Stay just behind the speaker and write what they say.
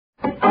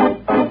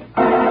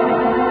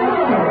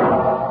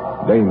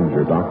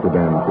danger, Dr.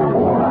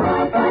 Danfield.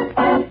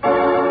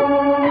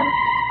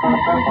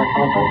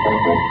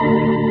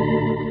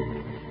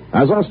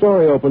 As our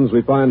story opens,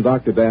 we find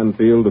Dr.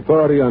 Danfield,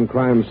 authority on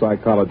crime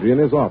psychology, in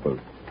his office,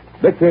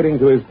 dictating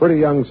to his pretty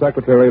young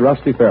secretary,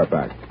 Rusty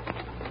Fairfax.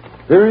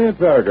 Period,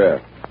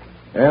 paragraph.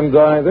 And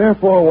I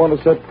therefore want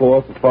to set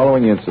forth the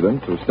following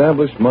incident to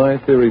establish my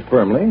theory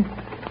firmly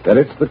that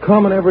it's the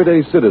common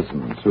everyday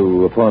citizens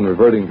who, upon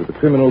reverting to the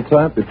criminal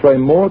type, betray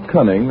more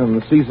cunning than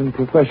the seasoned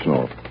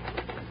professional.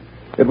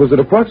 It was at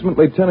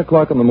approximately 10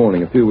 o'clock in the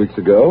morning a few weeks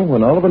ago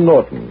when Oliver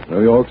Norton,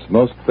 New York's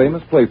most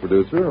famous play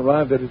producer,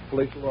 arrived at his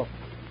palatial office.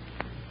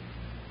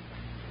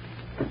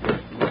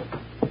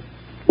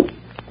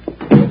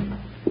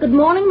 Good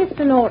morning,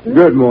 Mr. Norton.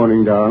 Good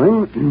morning,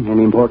 darling.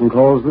 Any important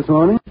calls this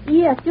morning?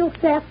 Yes, Bill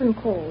Saffron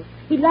called.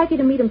 He'd like you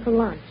to meet him for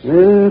lunch.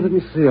 Let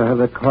me see. I have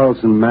that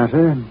Carlson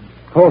matter.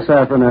 Call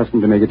Saffron, ask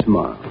him to make it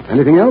tomorrow.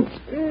 Anything else?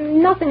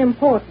 Nothing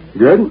important.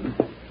 Good.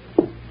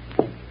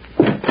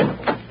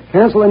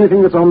 Cancel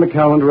anything that's on the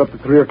calendar up to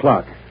 3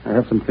 o'clock. I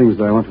have some things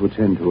that I want to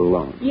attend to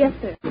alone. Yes,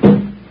 sir.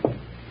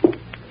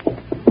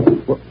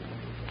 What?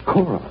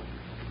 Cora,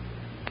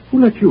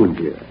 who let you in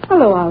here?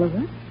 Hello,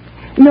 Oliver.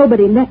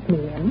 Nobody let me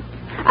in.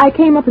 I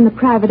came up in the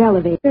private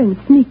elevator and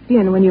sneaked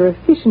in when your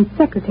efficient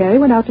secretary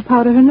went out to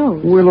powder her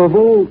nose. Well, of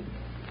all...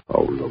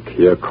 Oh, look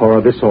here,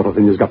 Cora, this sort of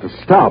thing has got to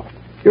stop.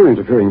 You're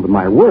interfering with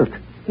my work.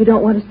 You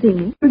don't want to see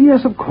me? Well,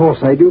 yes, of course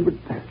I do, but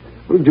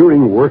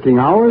during working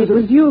hours... It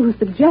was you who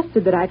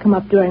suggested that I come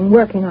up during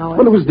working hours.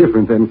 Well, it was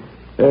different then.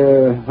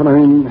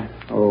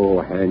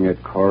 Oh, hang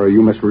it, Cora.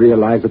 You must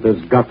realize that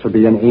there's got to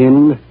be an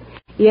end.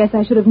 Yes,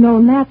 I should have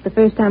known that the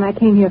first time I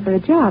came here for a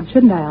job,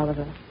 shouldn't I,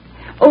 Oliver?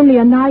 Only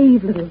a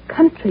naive little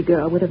country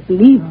girl would have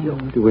believed you.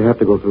 Do we have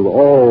to go through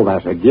all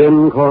that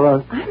again,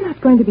 Cora? I'm not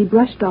going to be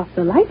brushed off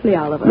so lightly,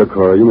 Oliver. Look,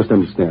 Cora, you must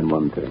understand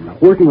one thing.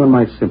 Working on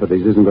my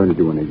sympathies isn't going to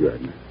do any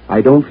good.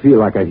 I don't feel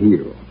like a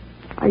hero.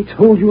 I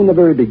told you in the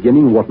very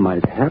beginning what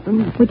might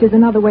happen. Which is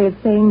another way of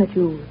saying that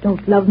you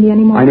don't love me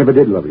anymore? I never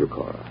did love you,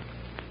 Cora.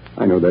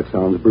 I know that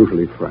sounds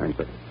brutally frank,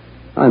 but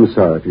I'm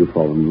sorry if you've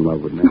fallen in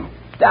love with me.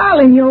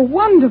 Darling, you're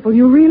wonderful.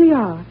 You really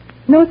are.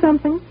 Know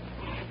something?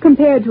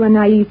 Compared to a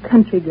naive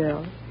country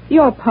girl,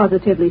 you're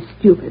positively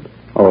stupid.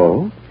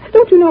 Oh?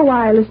 Don't you know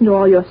why I listened to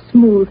all your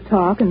smooth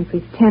talk and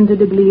pretended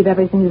to believe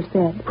everything you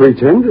said?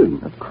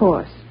 Pretended? Of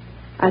course.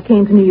 I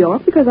came to New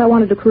York because I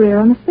wanted a career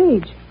on the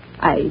stage.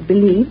 I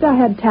believed I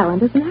had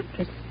talent as an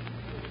actress.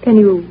 Can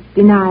you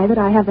deny that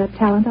I have that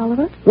talent,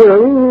 Oliver?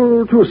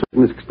 Well, to a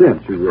certain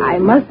extent, you really. I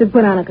must have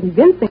put on a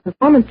convincing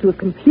performance to have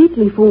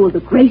completely fooled the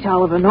great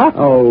Oliver Norton.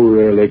 Oh,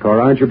 really,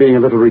 Cora? Aren't you being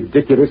a little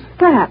ridiculous?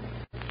 Perhaps.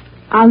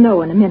 I'll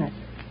know in a minute.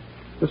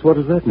 Just what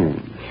does that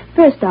mean?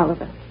 First,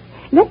 Oliver,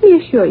 let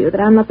me assure you that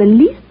I'm not the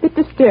least bit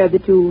disturbed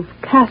that you've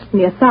cast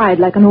me aside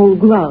like an old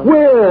glove.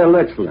 Well,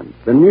 excellent.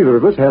 Then neither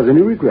of us has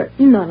any regrets.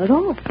 None at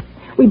all.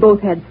 We both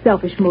had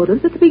selfish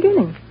motives at the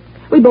beginning.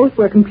 We both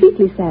were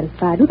completely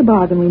satisfied with the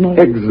bargain we made.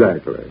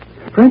 Exactly.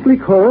 Frankly,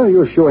 Cora,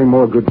 you're showing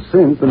more good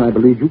sense than I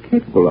believe you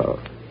capable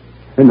of.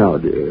 And now,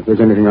 dear, if there's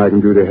anything I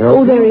can do to help...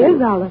 Oh, there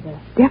is, Oliver.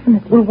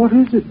 Definitely. Well, what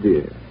is it,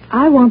 dear?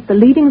 I want the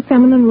leading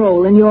feminine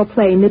role in your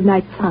play,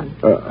 Midnight Sun.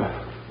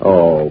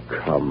 Oh,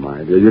 come,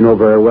 my dear. You know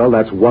very well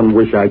that's one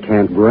wish I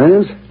can't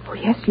grant. Oh,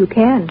 yes, you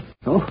can.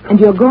 Oh, and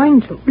you're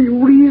going to. Be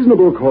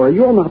reasonable, Cora.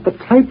 You're not the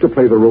type to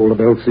play the role of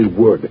Elsie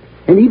Wood.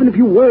 And even if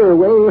you were,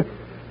 well...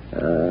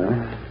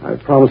 I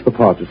promised the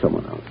part to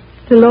someone else.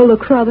 To Lola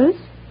Crothers?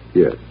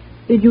 Yes.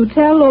 Did you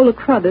tell Lola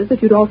Crothers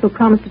that you'd also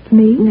promised it to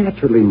me?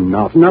 Naturally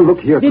not. Now, look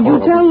here, Did Cora.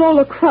 you tell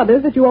Lola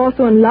Crothers that you were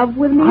also in love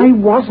with me? I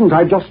wasn't.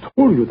 I just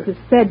told you that. You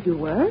said you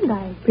were, and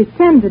I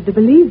pretended to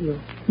believe you.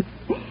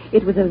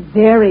 It was a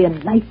very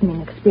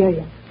enlightening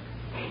experience.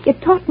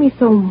 It taught me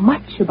so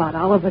much about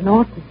Oliver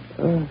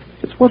Norton.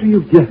 Just what are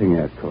you getting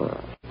at,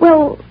 Cora?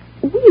 Well,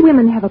 we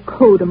women have a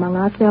code among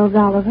ourselves,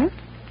 Oliver.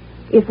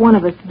 If one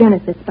of us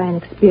benefits by an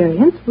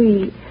experience,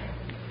 we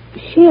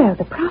share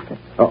the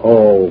profits.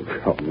 Oh,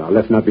 come now,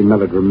 let's not be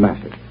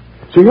melodramatic.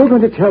 So you're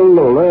going to tell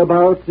Lola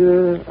about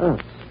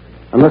us,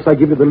 unless I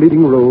give you the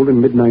leading role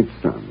in Midnight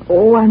Sun.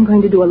 Oh, I'm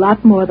going to do a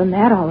lot more than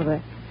that,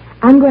 Oliver.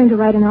 I'm going to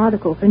write an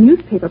article for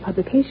newspaper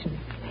publication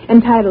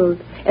entitled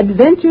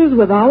Adventures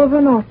with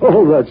Oliver Norton.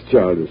 Oh, that's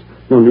childish.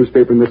 No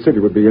newspaper in the city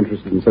would be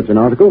interested in such an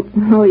article.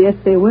 Oh, yes,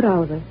 they would,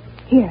 Oliver.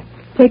 Here,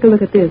 take a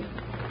look at this.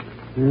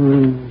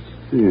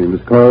 See,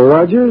 Miss Cora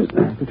Rogers,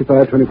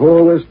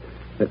 5524 West...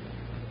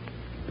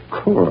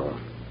 Cora,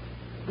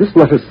 this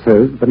letter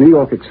says the New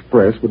York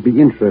Express would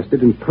be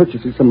interested in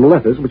purchasing some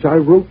letters which I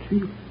wrote to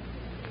you.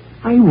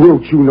 I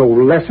wrote you no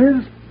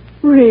letters?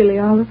 Really,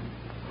 Oliver?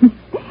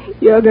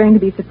 You're going to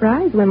be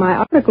surprised when my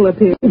article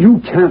appears. You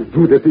can't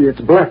do this. It's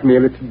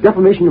blackmail. It's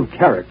defamation of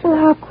character. Well,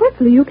 how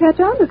quickly you catch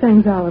on to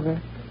things,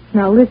 Oliver.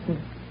 Now,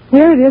 listen.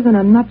 Here it is in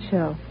a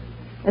nutshell.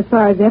 As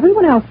far as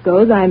everyone else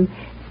goes, I'm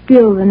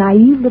still the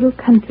naive little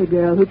country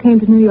girl who came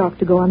to New York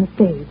to go on the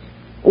stage.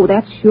 Oh,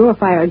 that's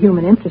surefire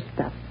human interest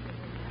stuff.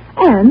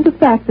 And the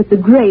fact that the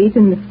great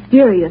and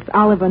mysterious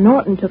Oliver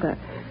Norton took a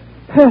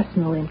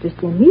personal interest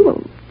in me,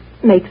 well,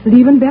 makes it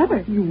even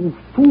better. You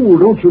fool,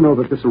 don't you know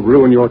that this will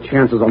ruin your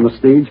chances on the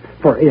stage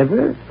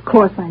forever? Of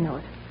course I know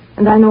it.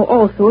 And I know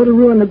also it'll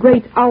ruin the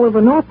great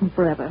Oliver Norton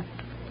forever.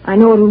 I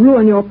know it'll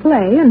ruin your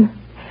play, and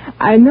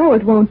I know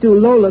it won't do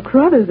Lola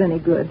Crothers any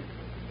good.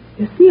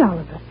 You see,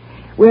 Oliver,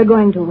 we're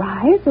going to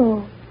rise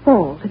or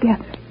fall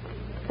together.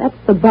 That's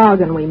the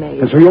bargain we made.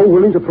 And so you're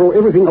willing to throw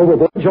everything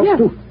overboard just yes.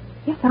 to...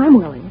 Yes, I'm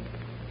willing.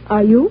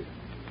 Are you?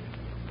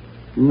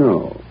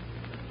 No.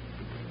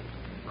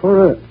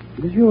 Cora,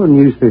 does your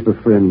newspaper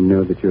friend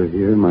know that you're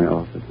here in my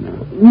office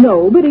now?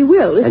 No, but he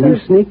will. And you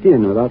sneaked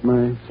in without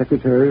my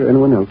secretary or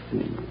anyone else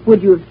seeing?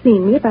 Would you have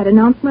seen me if I'd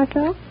announced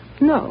myself?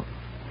 No.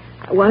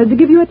 I wanted to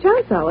give you a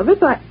chance, Oliver,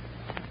 so I...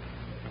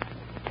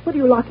 What are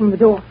you locking the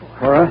door for?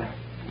 Cora,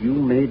 you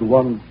made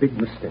one big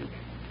mistake.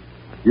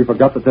 You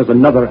forgot that there's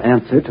another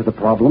answer to the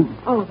problem.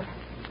 Oliver,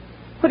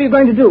 what are you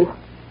going to do?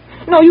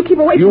 No, you keep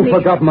away from me. You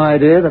forgot my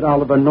idea that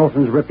Oliver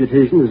Norton's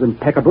reputation is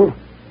impeccable.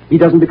 He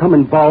doesn't become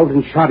involved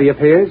in shoddy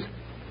affairs.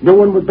 No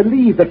one would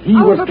believe that he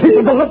was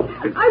capable of...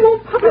 I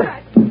won't pucker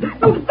that.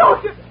 No,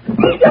 don't you.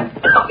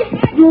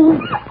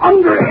 You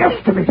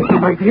underestimated me,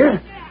 my dear.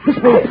 This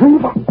will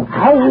prove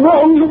how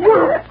wrong you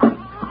were.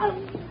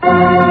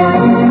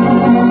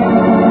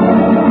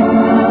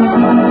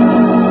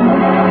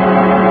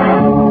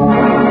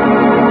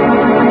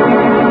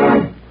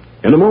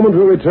 In a moment,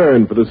 we'll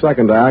return for the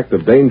second act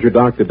of Danger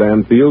Dr.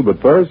 Danfield,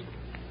 but first...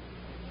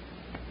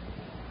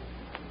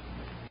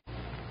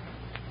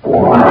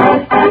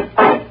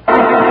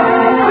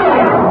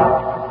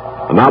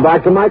 And now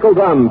back to Michael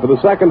Dunn for the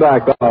second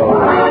act of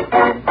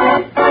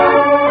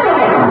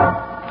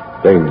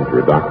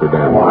Danger Dr.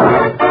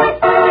 Danfield.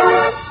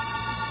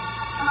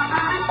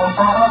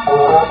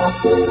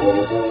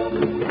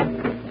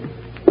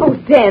 Oh,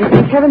 Dan,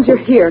 thank heavens you're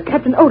here.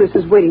 Captain Otis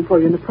is waiting for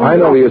you in the front. I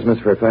know he is, Miss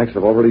Fairfax.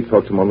 I've already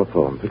talked to him on the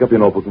phone. Pick up your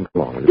notebook and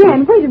come along. Will you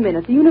Dan, wait a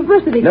minute. The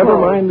university Never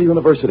called. mind the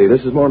university.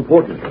 This is more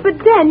important. But,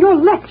 Dan, your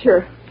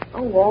lecture.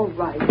 Oh, all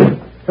right.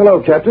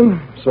 Hello, Captain.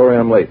 Sorry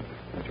I'm late.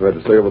 What you had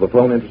to say over the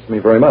phone interests me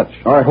very much.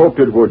 I hoped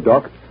it would,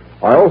 Doc.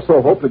 I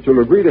also hope that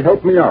you'll agree to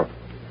help me out.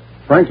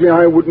 Frankly,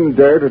 I wouldn't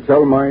dare to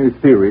tell my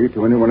theory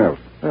to anyone else.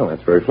 Well,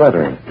 that's very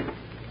flattering.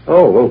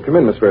 Oh, well, come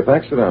in, Miss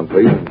Fairfax. Sit down,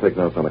 please, and take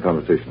notes on the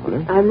conversation, will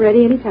you? I'm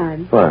ready any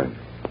time. Fine.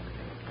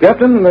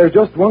 Captain, there's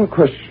just one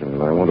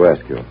question I want to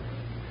ask you.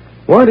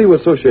 Why do you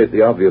associate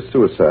the obvious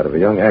suicide of a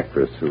young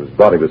actress whose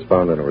body was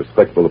found in a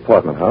respectable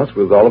apartment house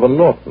with Oliver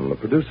Norton, the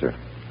producer?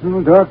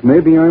 Well, Doc,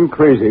 maybe I'm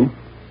crazy.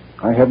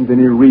 I haven't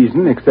any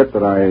reason except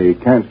that I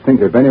can't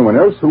think of anyone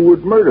else who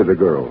would murder the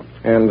girl.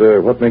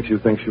 And what makes you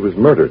think she was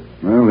murdered?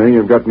 Well, there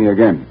you've got me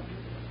again.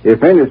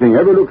 If anything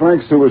ever looked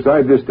like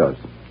suicide, this does.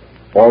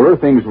 All her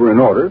things were in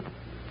order,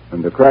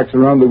 and the cracks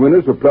around the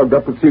windows were plugged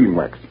up with sealing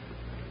wax.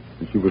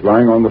 And she was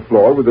lying on the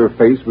floor with her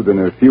face within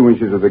a few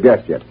inches of the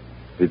gas jet.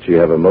 Did she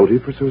have a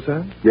motive for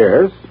suicide?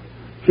 Yes.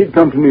 She'd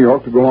come to New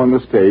York to go on the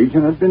stage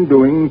and had been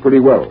doing pretty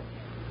well.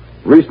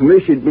 Recently,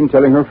 she'd been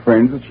telling her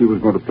friends that she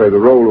was going to play the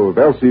role of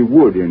Elsie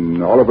Wood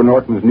in Oliver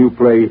Norton's new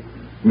play,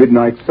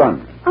 Midnight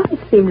Sun. I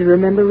seem to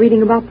remember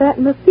reading about that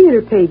in the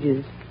theater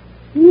pages.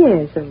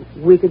 Yes, a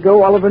week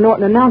ago, Oliver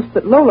Norton announced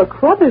that Lola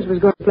Crothers was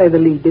going to play the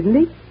lead, didn't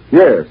he?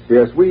 Yes.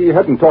 We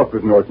hadn't talked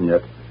with Norton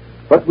yet,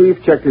 but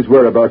we've checked his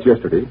whereabouts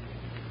yesterday.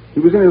 He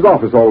was in his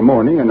office all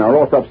morning, and our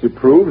autopsy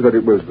proves that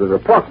it was at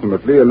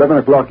approximately 11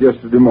 o'clock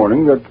yesterday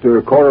morning that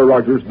Cora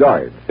Rogers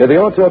died. Did the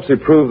autopsy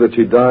prove that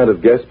she died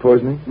of gas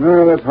poisoning?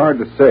 No, that's hard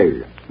to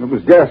say. There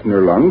was gas in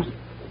her lungs,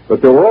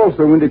 but there were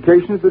also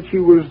indications that she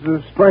was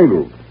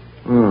strangled.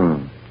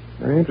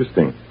 Very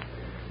interesting.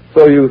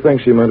 So you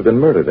think she might have been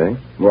murdered, eh?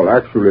 Well,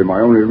 actually,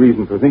 my only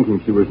reason for thinking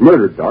she was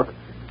murdered, Doc,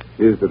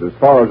 is that as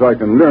far as I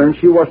can learn,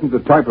 she wasn't the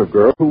type of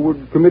girl who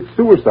would commit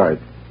suicide.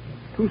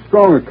 Too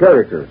strong a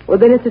character. Well,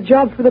 then it's a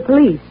job for the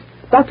police.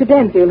 Dr.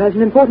 Danfield has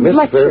an important Miss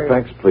lecture.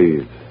 Fairfax,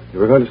 please. You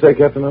were going to say,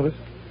 Captain Otis?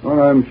 Well,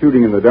 I'm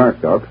shooting in the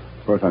dark, Doc.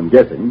 Of course, I'm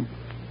guessing.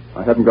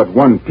 I haven't got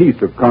one piece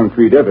of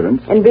concrete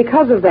evidence. And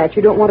because of that,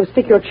 you don't want to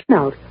stick your chin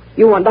out.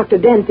 You want Dr.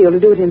 Danfield to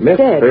do it Miss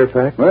instead.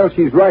 Fairfax? Well,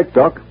 she's right,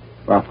 Doc.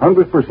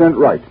 100%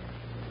 right.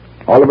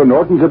 Oliver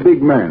Norton's a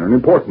big man, an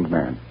important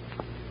man.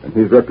 And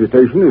his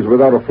reputation is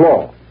without a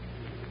flaw.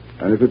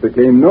 And if it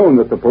became known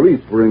that the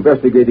police were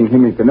investigating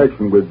him in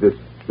connection with this,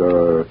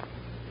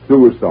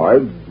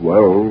 suicide,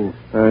 well...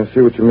 I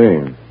see what you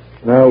mean.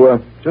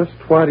 Now, just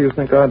why do you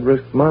think I'd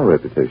risk my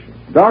reputation?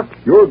 Doc,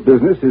 your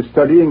business is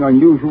studying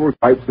unusual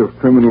types of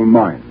criminal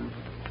minds.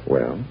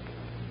 Well?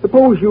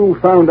 Suppose you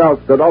found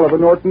out that Oliver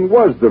Norton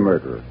was the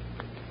murderer.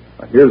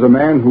 Now, here's a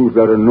man who's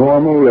led a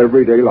normal,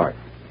 everyday life.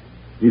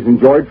 He's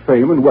enjoyed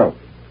fame and wealth.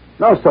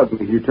 Now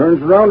suddenly he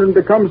turns around and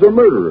becomes a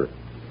murderer.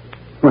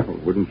 Well,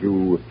 wouldn't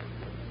you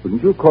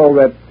call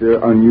that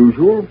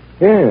unusual?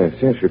 Yes,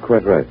 you're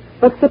quite right.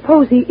 But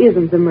suppose he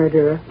isn't the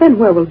murderer. Then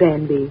where will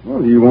Dan be?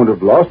 Well, he won't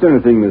have lost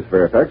anything, Miss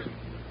Fairfax.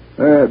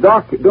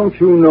 Doc, don't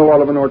you know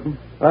Oliver Norton?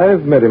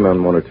 I've met him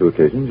on one or two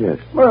occasions, yes.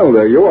 Well,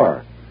 there you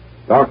are.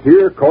 Doc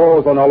here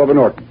calls on Oliver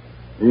Norton.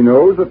 He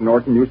knows that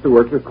Norton used to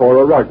work with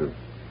Cora Rogers.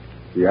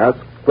 He asks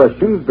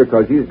questions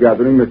because he's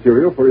gathering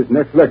material for his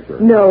next lecture.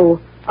 No.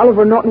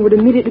 Oliver Norton would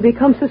immediately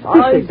become suspicious.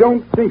 I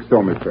don't think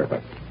so, Miss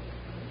Fairfax.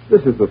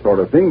 This is the sort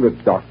of thing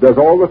that Doc does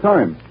all the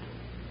time.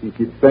 He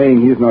keeps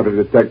saying he's not a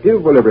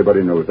detective. Well,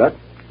 everybody knows that.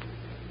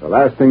 The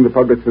last thing the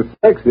public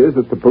suspects is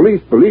that the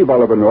police believe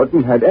Oliver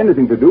Norton had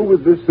anything to do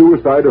with the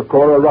suicide of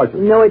Cora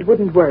Rogers. No, it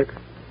wouldn't work.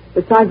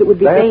 Besides, it would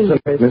be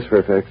dangerous. Miss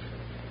Fairfax.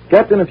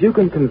 Captain, if you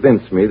can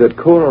convince me that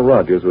Cora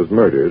Rogers was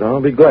murdered,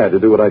 I'll be glad to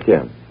do what I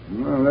can.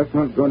 Well, that's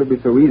not going to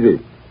be so easy.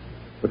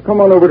 But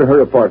come on over to her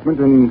apartment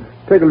and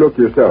take a look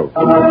yourself.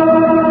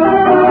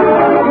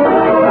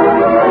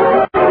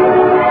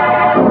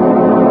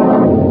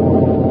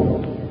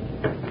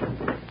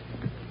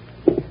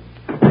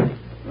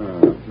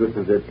 This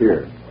is it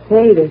here.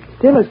 Hey, there's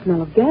still a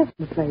smell of gas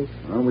in the place.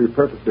 Well, we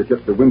purposely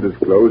kept the windows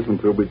closed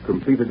until we'd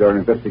completed our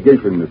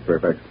investigation, Miss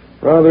Fairfax.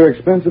 Rather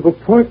expensive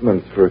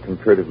appointments for a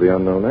comparatively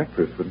unknown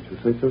actress, wouldn't you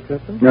say so,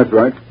 Captain? That's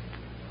right.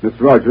 Miss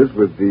Rogers,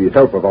 with the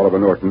help of Oliver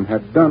Norton,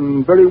 had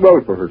done very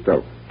well for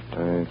herself.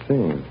 I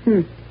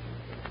see.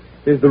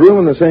 Is the room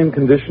in the same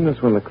condition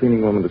as when the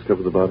cleaning woman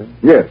discovered the body?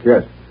 Yes.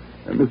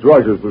 And Miss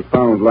Rogers was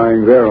found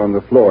lying there on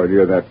the floor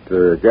near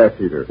that gas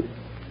heater.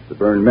 The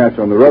burned match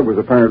on the rug was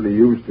apparently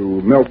used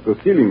to melt the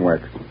sealing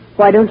wax.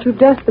 Why don't you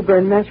dust the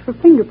burned match for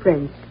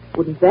fingerprints?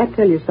 Wouldn't that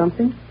tell you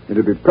something?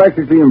 It'd be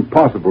practically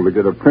impossible to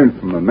get a print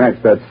from a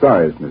match that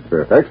size, Miss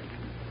Fairfax.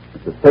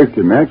 It's a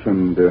safety match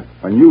and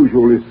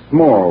unusually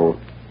small.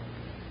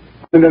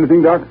 Find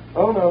anything, Doc?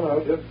 Oh, no.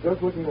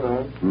 Just looking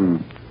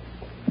around.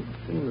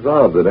 Seems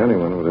odd that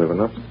anyone would have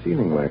enough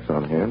sealing wax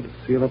on hand to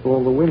seal up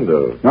all the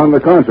windows. On the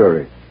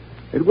contrary.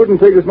 It wouldn't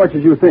take as much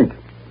as you think.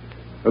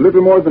 A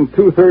little more than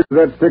 2/3 of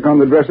that stick on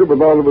the dresser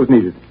was all that was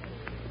needed.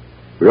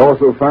 We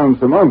also found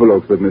some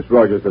envelopes that Miss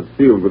Rogers had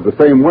sealed with the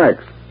same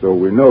wax, so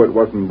we know it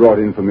wasn't brought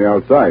in from the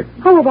outside.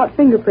 How about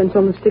fingerprints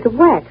on the stick of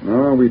wax?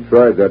 Oh, we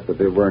tried that, but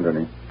there weren't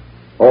any.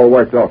 All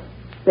wiped off.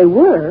 They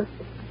were?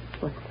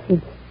 Well,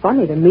 it's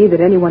funny to me that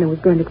anyone who was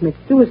going to commit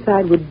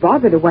suicide would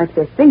bother to wipe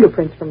their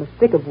fingerprints from a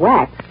stick of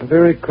wax. A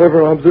very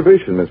clever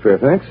observation, Miss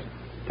Fairfax.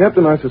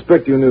 Captain, I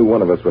suspect you knew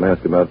one of us would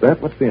ask about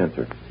that. What's the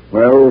answer?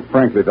 Well,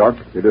 frankly, Doc,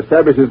 it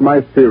establishes my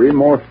theory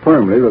more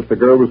firmly that the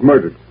girl was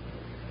murdered.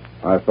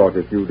 I thought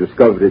if you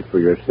discovered it for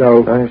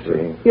yourself... I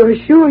see. You're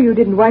sure you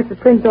didn't wipe the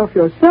prints off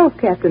yourself,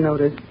 Captain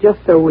Otis, just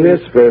so we...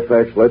 Miss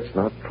Fairfax, let's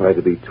not try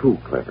to be too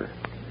clever.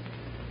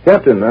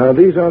 Captain, are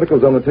these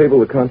articles on the table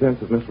the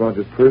contents of Miss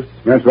Rogers' purse?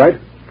 That's right.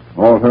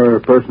 All her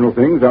personal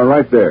things are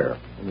right there.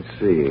 Let me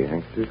see.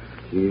 Handkerchief,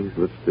 keys,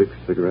 lipstick,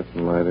 cigarettes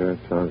and lighter,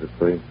 trouser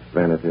plate,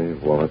 vanity,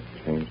 wallet,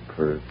 change,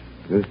 purse,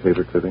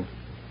 newspaper clipping.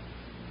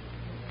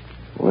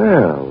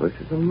 Well, this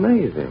is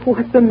amazing.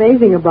 What's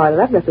amazing about it?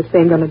 I've got the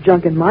same kind of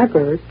junk in my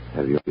purse.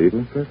 Have you indeed,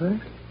 Miss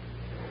Fairfax?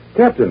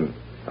 Captain,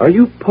 are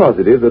you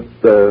positive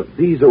that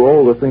these are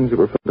all the things that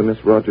were found in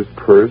Miss Rogers'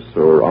 purse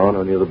or on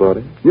or near the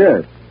body?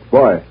 Yes.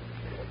 Why?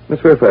 Miss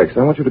Fairfax,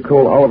 I want you to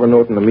call Oliver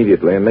Norton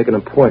immediately and make an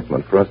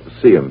appointment for us to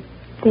see him.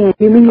 Dan,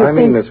 you mean I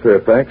mean, Miss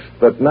Fairfax,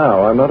 that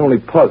now I'm not only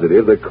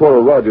positive that Cora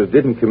Rogers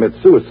didn't commit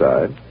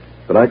suicide,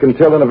 but I can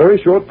tell in a very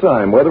short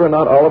time whether or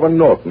not Oliver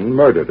Norton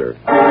murdered her.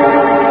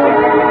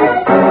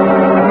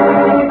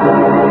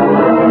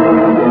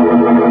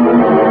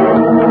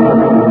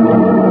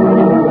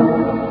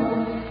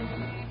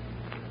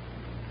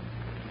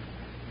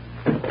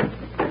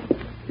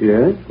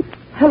 Yes?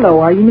 Hello,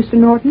 are you Mr.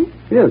 Norton?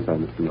 Yes,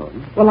 I'm Mr.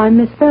 Norton. Well, I'm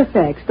Miss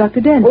Fairfax,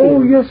 Dr. Danfield.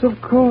 Oh, yes,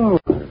 of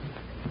course.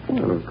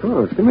 Well, of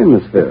course. Come in,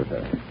 Miss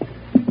Fairfax.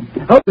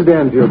 How's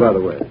Danfield, by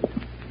the way?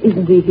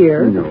 Isn't he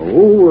here?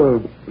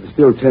 No, it's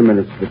still 10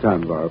 minutes to the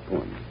time of our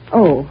appointment.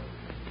 Oh.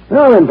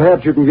 Well, then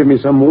perhaps you can give me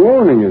some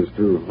warning as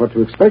to what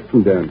to expect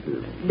from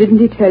Danfield. Didn't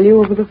he tell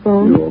you over the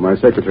phone? No, my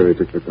secretary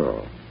took the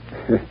call.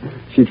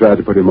 She tried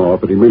to put him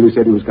off, but he merely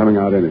said he was coming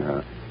out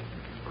anyhow.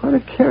 Quite a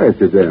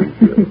character,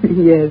 Danfield.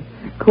 Yes,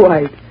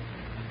 quite.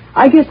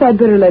 I guess I'd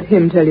better let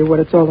him tell you what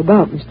it's all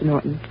about, Mr.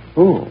 Norton.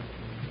 Oh,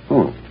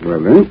 well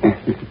then.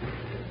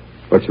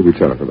 What should we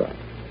talk about?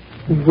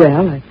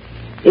 Well,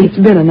 it's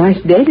been a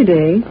nice day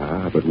today.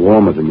 Ah, but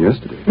warmer than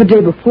yesterday. The day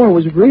before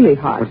was really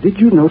hot. But did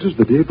you notice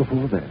the day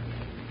before that?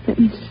 Let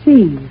me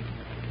see.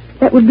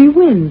 That would be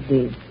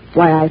Wednesday.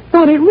 Why, I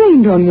thought it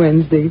rained on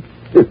Wednesday.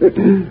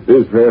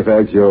 Miss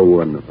Fairfax, you're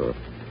wonderful.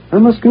 I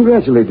must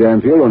congratulate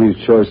Danfield on his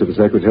choice of a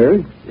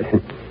secretary.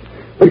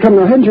 But come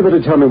now, hadn't you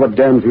better tell me what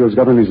Danfield's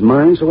got on his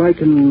mind so I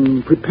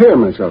can prepare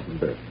myself a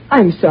bit?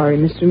 I'm sorry,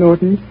 Mr.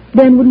 Norton.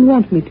 Dan wouldn't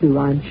want me to,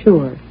 I'm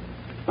sure.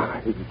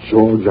 By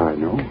George, I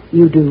know.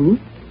 You do?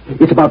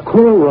 It's about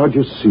Cora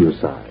Rogers'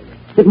 suicide.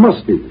 It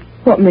must be.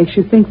 What makes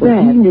you think Well,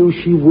 that? he knew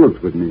she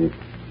worked with me.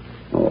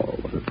 Oh,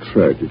 what a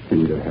tragic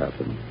thing to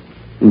happen.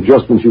 And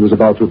just when she was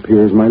about to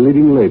appear as my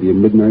leading lady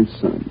in Midnight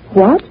Sun.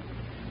 What?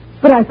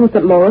 But I thought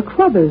that Laura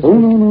Crothers... Oh,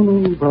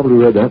 no. You probably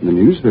read that in the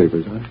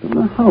newspapers. I don't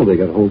know how they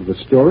got hold of the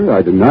story.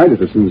 I denied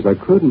it as soon as I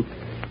could. And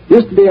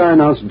yesterday I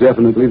announced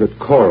definitely that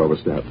Cora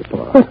was to have the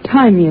part. What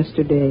time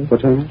yesterday?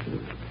 What time?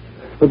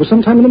 It was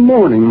sometime in the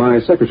morning. My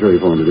secretary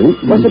phoned it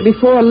in. Was it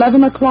before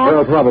 11 o'clock?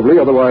 Well, probably.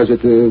 Otherwise,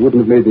 it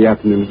wouldn't have made the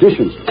afternoon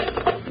editions.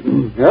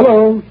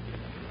 Hello.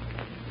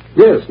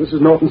 Yes, this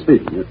is Norton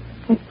speaking.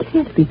 That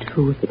can't be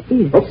true if it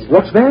is. Oh,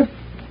 what's that?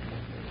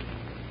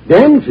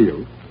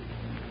 Danfield?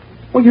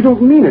 Well, you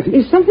don't mean it.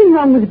 Is something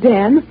wrong with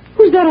Dan?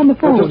 Who's that on the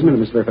phone? Just a minute,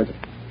 Miss Fairfax.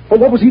 Oh,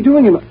 what was he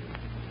doing in the...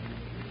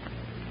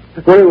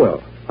 Very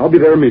well. I'll be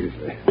there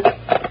immediately.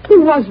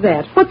 Who was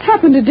that? What's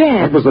happened to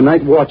Dan? That was the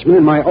night watchman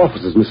in my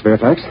offices, Miss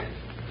Fairfax.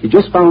 He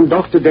just found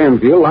Dr.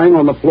 Danfield lying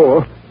on the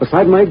floor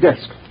beside my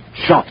desk.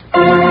 Shot.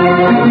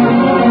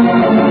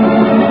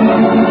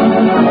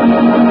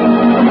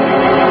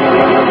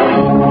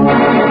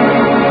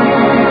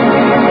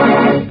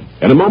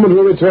 In a moment,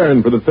 we'll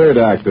return for the third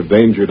act of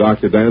Danger,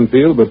 Dr.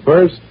 Danfield, but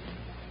first...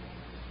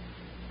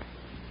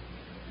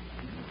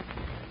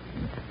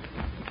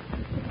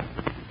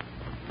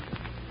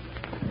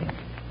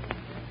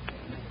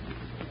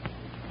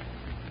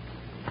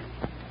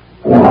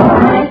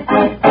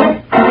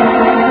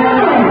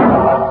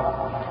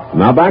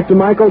 Now back to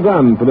Michael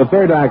Dunn for the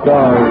third act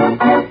of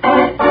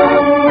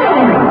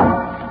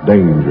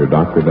Danger,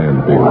 Dr.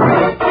 Danfield.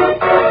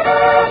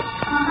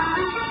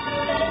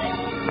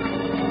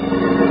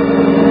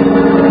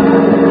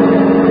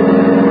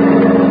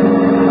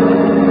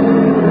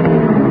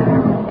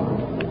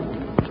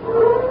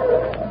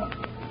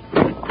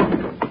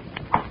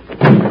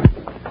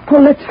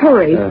 Well, let's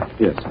hurry.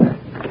 Yes.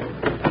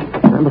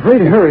 I'm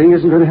afraid hurrying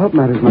isn't going to help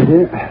matters, my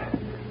dear.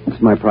 This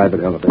is my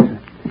private elevator.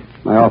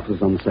 My office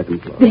is on the second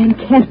floor. Dan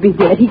can't be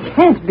dead. He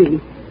can't be.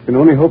 Can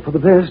only hope for the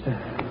best.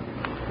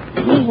 I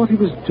don't know what he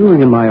was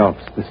doing in my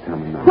office this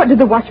time of night. What did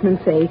the watchman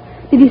say?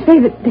 Did he say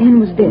that Dan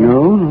was dead?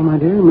 No, my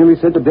dear. He merely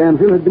said that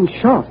Danfield had been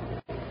shot.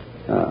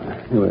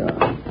 Here we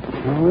are.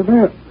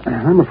 However,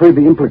 I'm afraid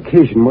the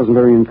implication wasn't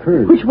very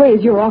encouraging. Which way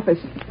is your office?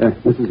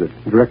 This is it.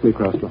 Directly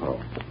across the hall.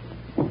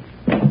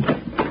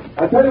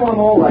 I tell you I'm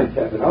all right,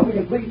 Captain. I'll be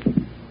complete.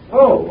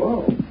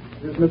 Oh.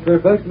 Here's Miss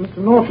Fairfax and Mr.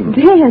 Norton.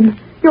 Dan,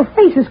 your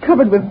face is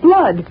covered with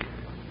blood.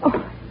 Oh,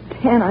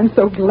 Dan, I'm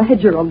so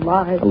glad you're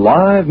alive.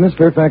 Alive, Miss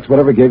Fairfax?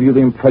 Whatever gave you the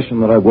impression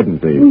that I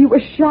wouldn't be? You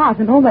were shot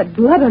and all that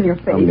blood on your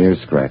face. A mere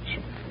scratch.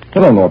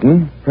 Hello,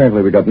 Norton.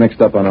 Apparently we got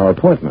mixed up on our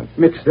appointment.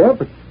 Mixed up?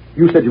 But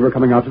you said you were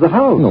coming out to the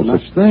house. No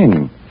such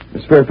thing.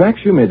 Miss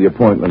Fairfax, you made the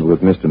appointment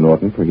with Mr.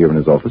 Norton for here in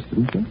his office,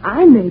 didn't you?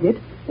 I made it.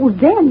 Well,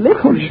 Dan, listen.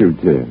 Of course you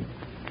did.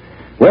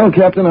 Well,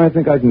 Captain, I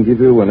think I can give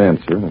you an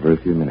answer in a very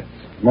few minutes.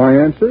 My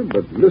answer?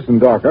 But listen,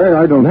 Doc,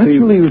 I don't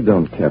Naturally you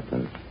don't,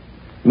 Captain.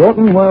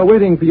 Norton, while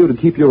waiting for you to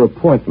keep your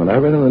appointment, I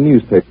read in the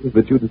newspapers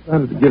that you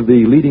decided to give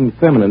the leading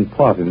feminine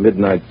plot in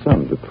Midnight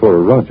Sun to Cora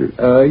Rogers.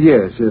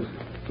 Yes. It's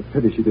a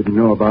pity she didn't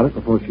know about it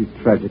before she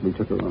tragically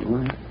took her own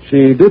life.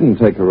 She didn't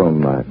take her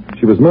own life.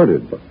 She was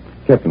murdered.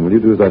 Captain, will you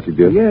do as I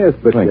suggest? Yes,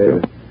 but... Thank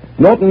you.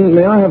 Norton,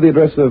 may I have the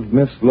address of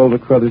Miss Lola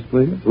Crothers,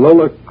 please?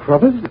 Lola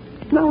Crothers?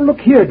 Now, look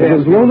here, Dan. It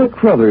was Lola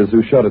Crothers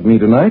who shot at me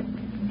tonight.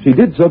 She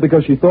did so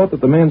because she thought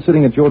that the man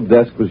sitting at your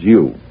desk was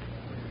you.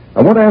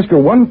 I want to ask her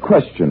one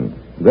question.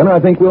 Then I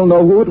think we'll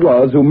know who it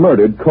was who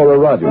murdered Cora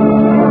Rogers.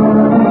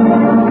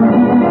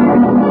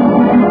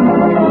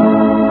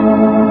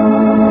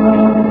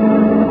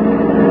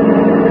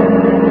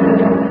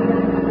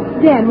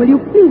 Dan, will you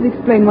please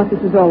explain what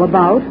this is all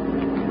about?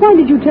 Why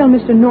did you tell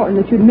Mr. Norton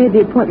that you'd made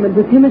the appointment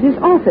with him at his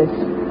office?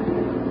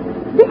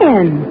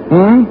 Dan!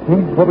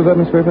 What was that,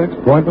 Miss Fairfax?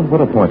 Appointment? What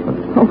appointment?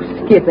 Oh,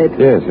 skip it.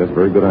 Yes,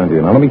 very good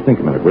idea. Now, let me think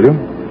a minute, will you?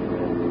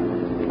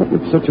 What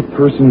would such a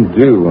person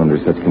do under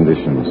such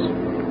conditions?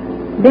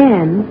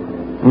 Dan?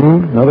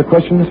 Another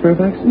question, Miss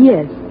Fairfax?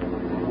 Yes.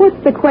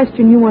 What's the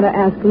question you want to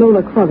ask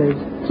Lola Crothers?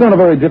 It's not a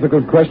very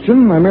difficult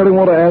question. I merely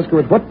want to ask her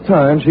at what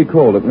time she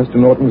called at Mr.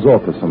 Norton's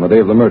office on the day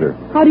of the murder.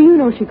 How do you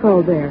know she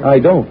called there? I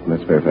don't,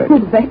 Miss Fairfax. Well,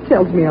 that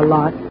tells me a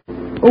lot.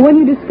 Well, when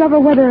you discover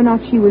whether or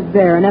not she was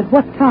there and at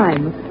what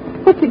time,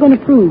 what's it going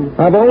to prove?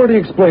 I've already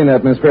explained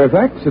that, Miss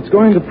Fairfax. It's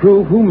going to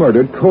prove who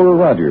murdered Cora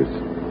Rogers.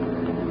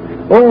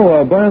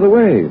 Oh, by the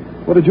way,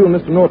 what did you and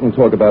Mr. Norton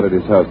talk about at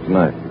his house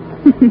tonight?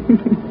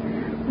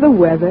 The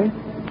weather.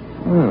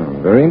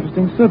 Very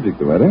interesting subject,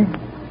 the weather.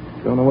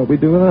 Don't know what we'd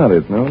do without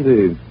it, no,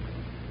 indeed.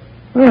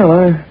 Well,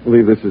 I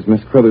believe this is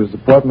Miss Crothers'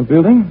 apartment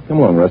building. Come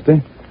along,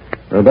 Rusty.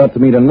 We're about to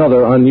meet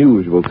another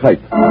unusual type.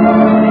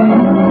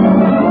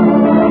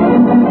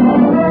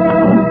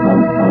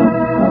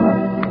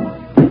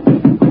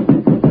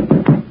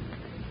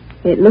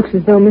 It looks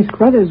as though Miss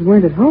Crothers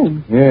weren't at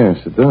home.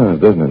 Yes, it does,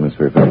 doesn't it, Miss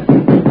Fairfax?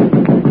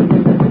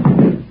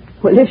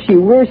 Well, if she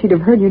were, she'd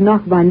have heard you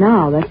knock by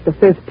now. That's the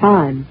 5th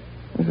time.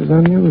 This is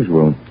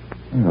unusual.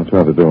 I'll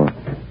try the door.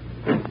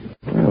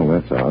 Well,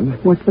 that's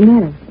odd. What's the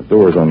matter? The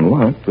door's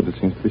unlocked, but it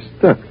seems to be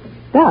stuck.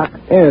 Stuck?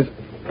 Yes.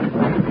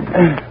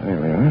 There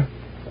we are.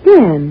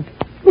 Dan,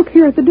 look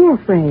here at the door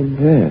frame.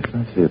 Yes,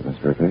 I see it, Miss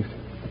Fairfax.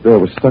 The door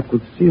was stuck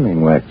with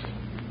sealing wax.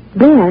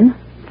 Dan,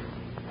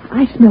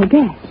 I smell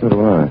gas. So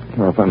do I.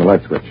 Here, I'll find the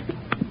light switch.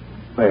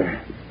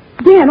 There.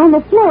 Dan, on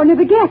the floor near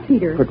the gas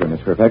heater. Quickly,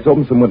 Miss Fairfax.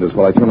 Open some windows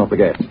while I turn off the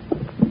gas.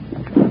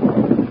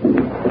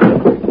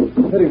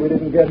 Pity we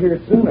didn't get here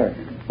sooner.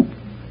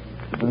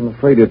 I'm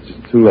afraid it's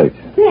too late.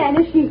 Dan,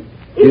 is she...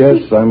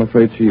 Yes, I'm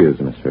afraid she is,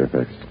 Miss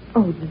Fairfax.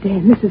 Oh,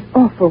 Dan, this is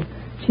awful.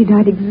 She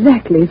died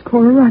exactly as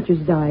Cora Rogers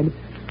died.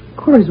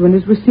 Cora's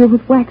windows were sealed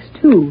with wax,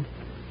 too.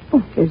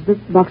 Oh, there's the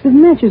box of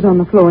matches on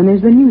the floor, and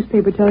there's the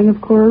newspaper telling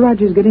of Cora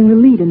Rogers getting the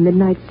lead in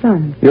Midnight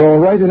Sun. You're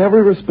right in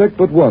every respect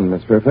but one,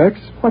 Miss Fairfax.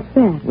 What's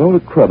that? Lola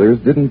Crothers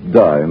didn't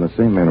die in the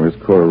same manner as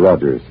Cora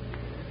Rogers.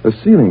 The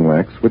sealing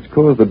wax, which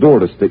caused the door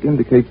to stick,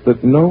 indicates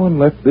that no one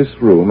left this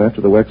room after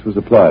the wax was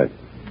applied.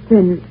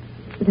 Then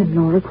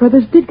Laura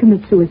Crothers did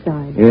commit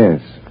suicide.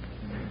 Yes.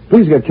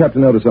 Please get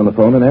Captain Otis on the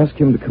phone and ask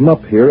him to come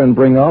up here and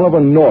bring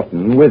Oliver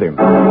Norton with him.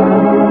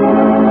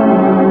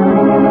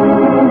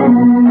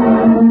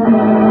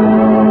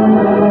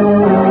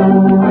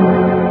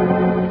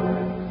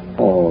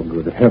 Oh,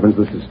 good heavens,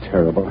 this is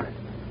terrible.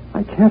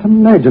 I can't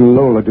imagine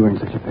Lola doing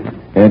such a thing.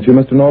 Can't you,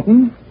 Mr.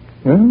 Norton?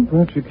 Well,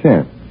 perhaps you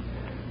can't.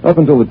 Up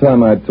until the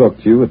time I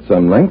talked to you at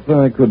some length,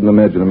 I couldn't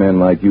imagine a man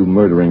like you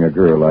murdering a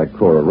girl like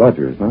Cora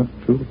Rogers. Not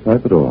true to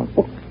type at all.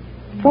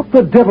 What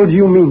the devil do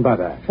you mean by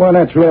that? Well,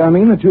 naturally, I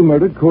mean that you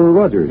murdered Cora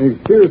Rogers.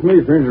 Excuse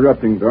me for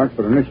interrupting, Doc,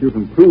 but unless you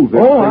can prove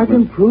that... Oh, I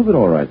can prove it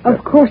all right, Captain.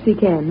 Of course he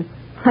can.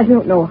 I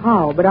don't know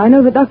how, but I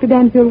know that Dr.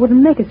 Danfield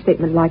wouldn't make a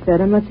statement like that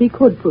unless he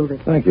could prove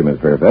it. Thank you, Miss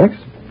Fairfax.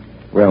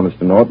 Well,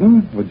 Mr.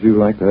 Norton, would you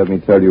like to have me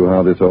tell you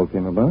how this all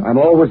came about? I'm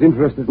always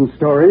interested in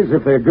stories,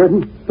 if they're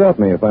good. Stop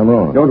me if I'm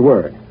wrong. Don't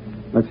worry.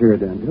 Let's hear it,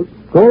 Danfield.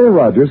 Cora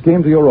Rogers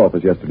came to your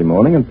office yesterday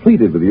morning and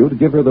pleaded with you to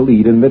give her the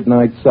lead in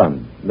Midnight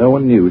Sun. No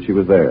one knew she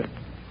was there.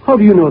 How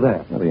do you know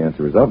that? Well, the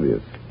answer is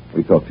obvious.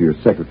 We talked to your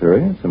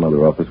secretary, some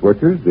other office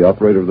workers, the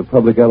operator of the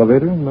public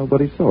elevator, and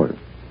nobody saw her.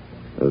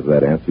 Does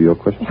that answer your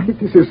question?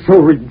 This is so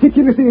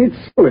ridiculous, it's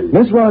silly.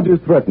 Miss Rogers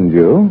threatened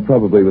you,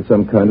 probably with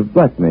some kind of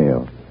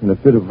blackmail. In a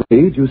fit of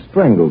rage, you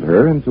strangled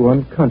her into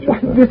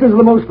unconsciousness. This is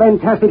the most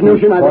fantastic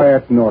notion I've...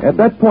 Quiet, Norton. At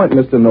that point,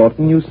 Mr.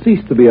 Norton, you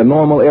ceased to be a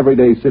normal,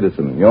 everyday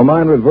citizen. Your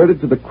mind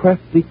reverted to the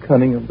crafty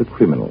cunning of the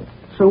criminal.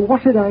 So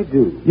what did I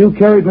do? You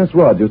carried Miss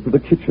Rogers to the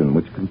kitchen,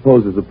 which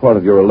composes a part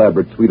of your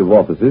elaborate suite of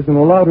offices, and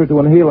allowed her to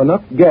inhale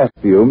enough gas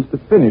fumes to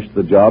finish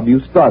the job you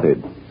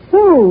started.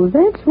 So,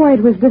 that's why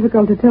it was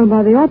difficult to tell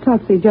by the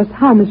autopsy just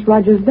how Miss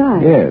Rogers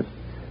died. Yes.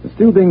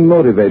 Still being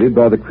motivated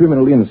by the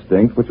criminal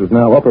instinct, which was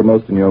now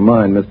uppermost in your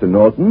mind, Mr.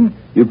 Norton,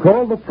 you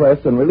called the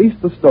press and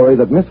released the story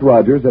that Miss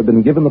Rogers had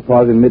been given the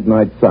part in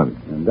Midnight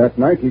Sun. And that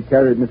night he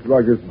carried Miss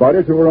Rogers'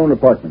 body to her own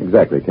apartment.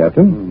 Exactly,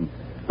 Captain.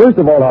 First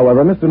of all,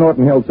 however, Mr.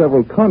 Norton held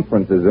several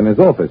conferences in his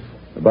office.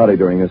 The body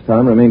during this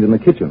time remained in the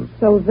kitchen.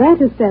 So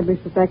that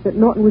established the fact that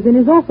Norton was in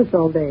his office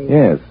all day.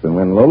 Yes, and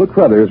when Lola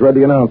Crothers read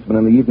the announcement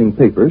in the evening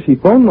paper, she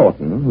phoned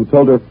Norton, who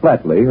told her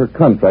flatly her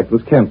contract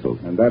was canceled.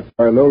 And that's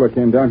why Lola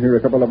came down here a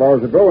couple of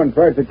hours ago and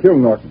tried to kill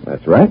Norton.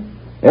 That's right.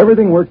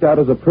 Everything worked out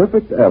as a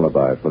perfect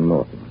alibi for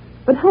Norton.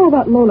 But how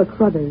about Lola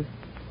Crothers?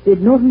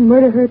 Did Norton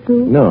murder her,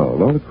 too? No,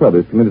 Lola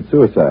Crothers committed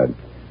suicide.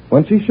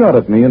 When she shot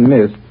at me and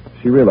missed,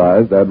 she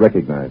realized I'd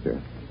recognize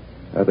her.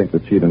 I think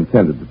that she'd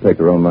intended to take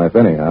her own life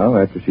anyhow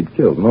after she'd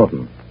killed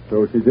Norton.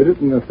 So she did it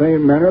in the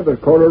same manner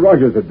that Cora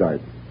Rogers had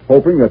died,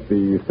 hoping that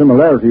the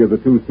similarity of the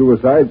two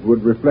suicides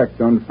would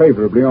reflect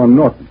unfavorably on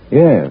Norton.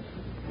 Yes.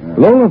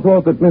 Lola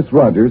thought that Miss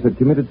Rogers had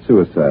committed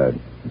suicide.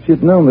 If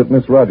she'd known that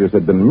Miss Rogers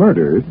had been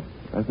murdered,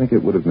 I think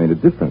it would have made a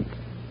difference.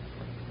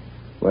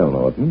 Well,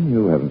 Norton,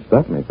 you haven't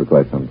stopped me for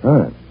quite some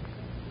time.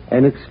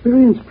 An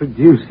experienced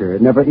producer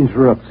never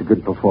interrupts a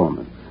good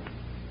performance.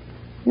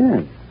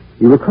 Yes,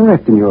 you were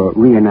correct in your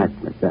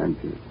reenactment,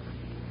 Danfield.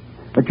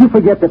 But you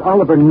forget that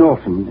Oliver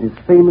Norton is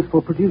famous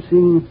for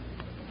producing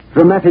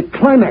dramatic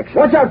climaxes.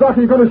 Watch out,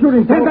 Doctor, you're going to shoot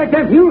him. Stand back,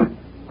 Danfield!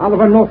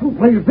 Oliver Norton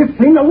plays this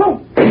scene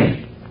alone.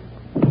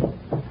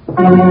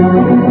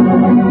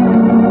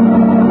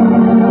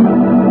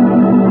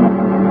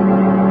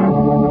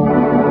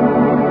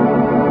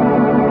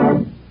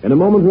 In a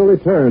moment, we'll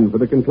return for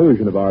the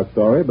conclusion of our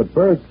story, but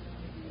first,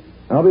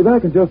 I'll be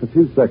back in just a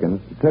few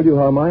seconds to tell you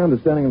how my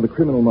understanding of the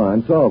criminal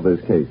mind solved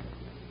this case.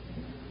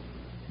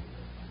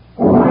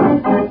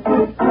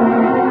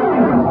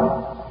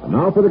 And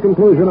now for the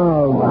conclusion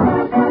of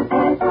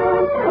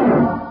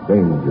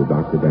Danger,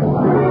 Dr.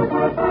 Danfield.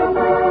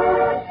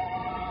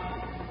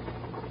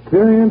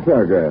 Period,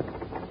 paragraph.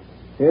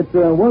 It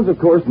was, of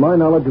course, my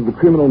knowledge of the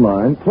criminal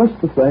mind, plus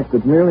the fact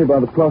that merely by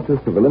the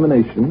process of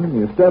elimination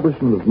and the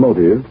establishment of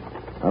motive,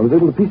 I was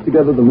able to piece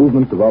together the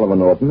movements of Oliver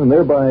Norton, and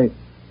thereby...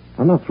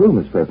 I'm not through,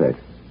 Miss Fairfax.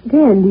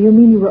 Dan, do you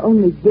mean you were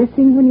only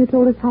guessing when you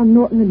told us how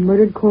Norton had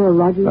murdered Cora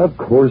Rogers? Of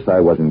course I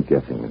wasn't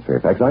guessing, Miss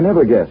Fairfax. I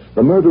never guessed.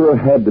 The murderer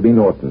had to be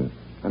Norton.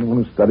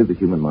 Anyone who studied the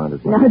human mind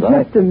as much as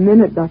Now, just a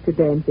minute, Dr.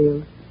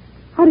 Danfield.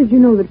 How did you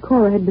know that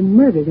Cora had been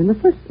murdered in the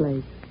first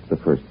place? The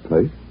first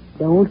place?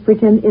 Don't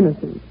pretend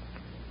innocence.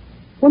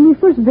 When we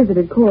first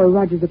visited Cora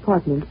Rogers'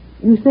 apartment,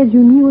 you said you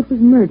knew it was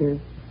murder.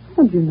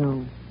 How'd you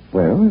know?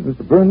 Well, it was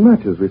the burned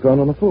matches we found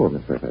on the floor,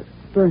 Miss Fairfax.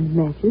 Burned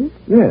matches?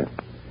 Yes.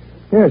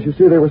 Yes, you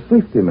see, they were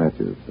safety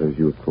matches, as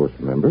you, of course,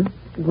 remember.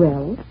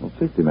 Well,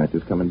 safety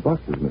matches come in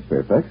boxes, Miss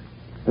Fairfax.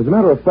 As a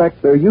matter of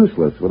fact, they're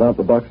useless without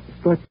the box to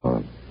strike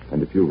on.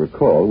 And if you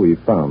recall, we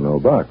found no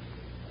box.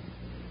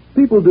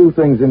 People do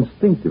things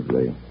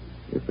instinctively,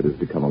 if it has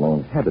become a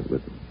long habit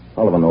with them.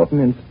 Oliver Norton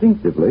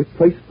instinctively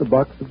placed the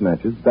box of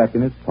matches back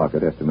in his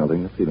pocket after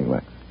melting the sealing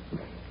wax.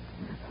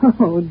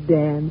 Oh,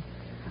 Dan,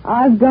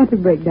 I've got to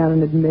break down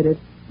and admit it.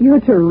 You're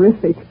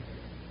terrific.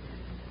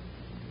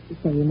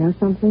 Say, you know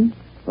something?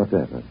 What's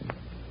that, Rusty?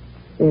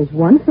 There's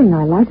one thing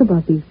I like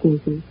about these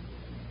cases.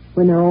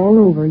 When they're all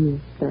over, you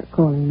start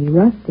calling me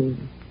Rusty.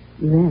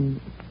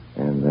 Then.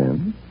 And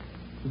then?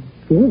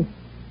 This.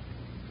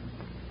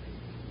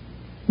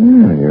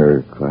 Yeah,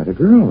 you're quite a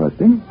girl,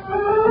 Rusty.